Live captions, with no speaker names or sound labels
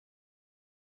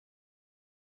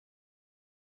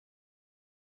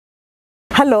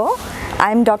Hello,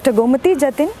 I am Dr. Gomathi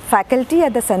Jatin, faculty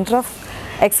at the Center of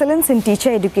Excellence in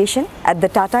Teacher Education at the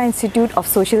Tata Institute of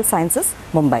Social Sciences,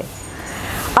 Mumbai.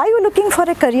 Are you looking for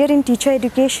a career in teacher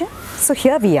education? So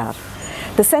here we are.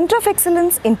 The Center of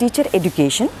Excellence in Teacher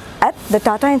Education at the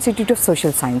Tata Institute of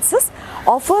Social Sciences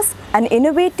offers an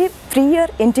innovative 3-year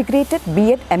integrated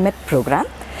B.Ed M.Ed program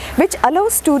which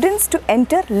allows students to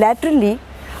enter laterally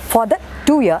for the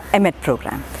 2-year M.Ed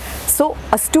program. So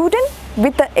a student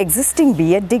with the existing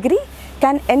B.Ed degree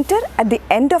can enter at the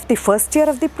end of the first year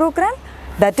of the program,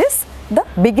 that is the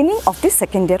beginning of the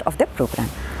second year of the program.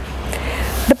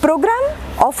 The program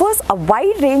offers a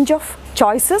wide range of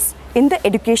choices in the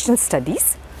educational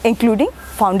studies, including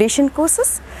foundation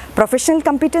courses, professional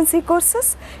competency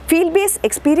courses, field-based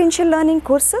experiential learning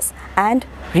courses and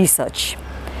research.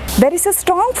 There is a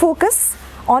strong focus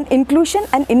on inclusion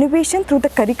and innovation through the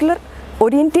curricular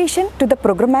orientation to the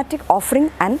programmatic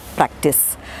offering and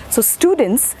practice. So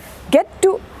students get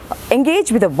to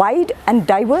engage with a wide and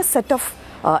diverse set of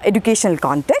educational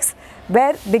contexts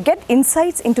where they get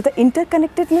insights into the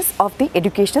interconnectedness of the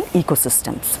educational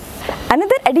ecosystems.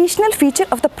 Another additional feature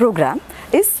of the program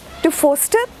is to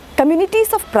foster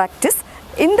communities of practice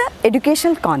in the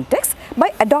educational context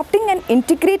by adopting an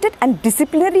integrated and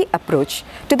disciplinary approach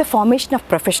to the formation of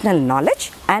professional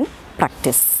knowledge and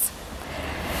practice.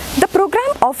 The program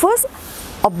offers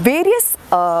a various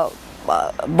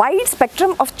wide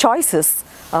spectrum of choices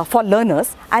for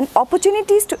learners and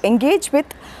opportunities to engage with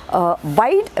a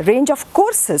wide range of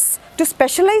courses to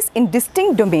specialize in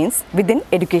distinct domains within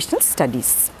educational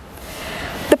studies.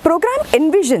 The program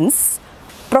envisions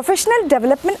professional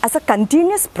development as a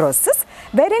continuous process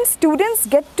wherein students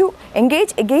get to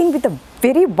engage again with a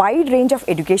very wide range of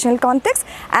educational contexts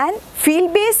and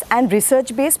field-based and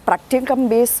research-based,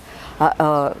 practicum-based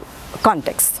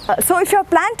contexts. So if you are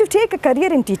planning to take a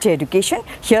career in teacher education,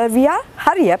 here we are,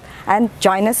 hurry up and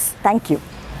join us. Thank you.